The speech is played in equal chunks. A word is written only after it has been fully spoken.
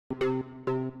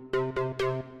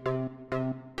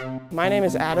My name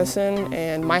is Addison,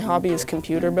 and my hobby is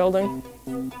computer building.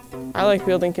 I like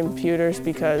building computers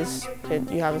because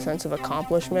you have a sense of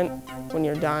accomplishment when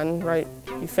you're done, right?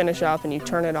 You finish up and you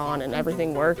turn it on and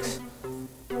everything works.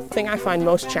 The thing I find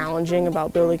most challenging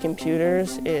about building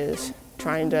computers is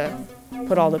trying to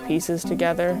put all the pieces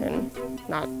together and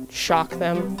not shock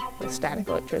them with static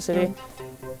electricity.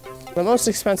 The most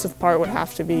expensive part would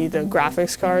have to be the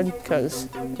graphics card, because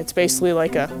it's basically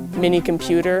like a mini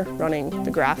computer running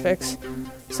the graphics,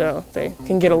 so they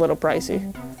can get a little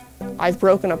pricey. I've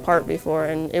broken a part before,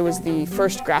 and it was the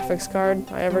first graphics card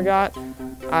I ever got.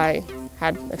 I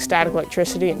had static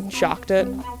electricity and shocked it,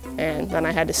 and then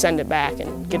I had to send it back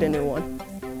and get a new one.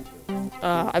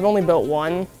 I've only built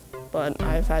one, but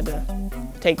I've had to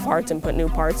take parts and put new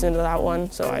parts into that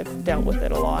one, so I've dealt with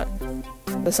it a lot.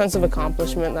 The sense of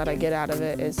accomplishment that I get out of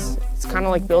it is, it's kind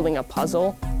of like building a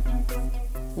puzzle.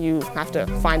 You have to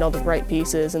find all the right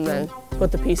pieces and then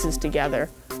put the pieces together.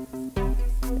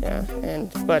 Yeah,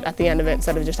 but at the end of it,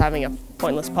 instead of just having a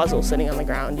pointless puzzle sitting on the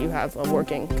ground, you have a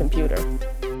working computer.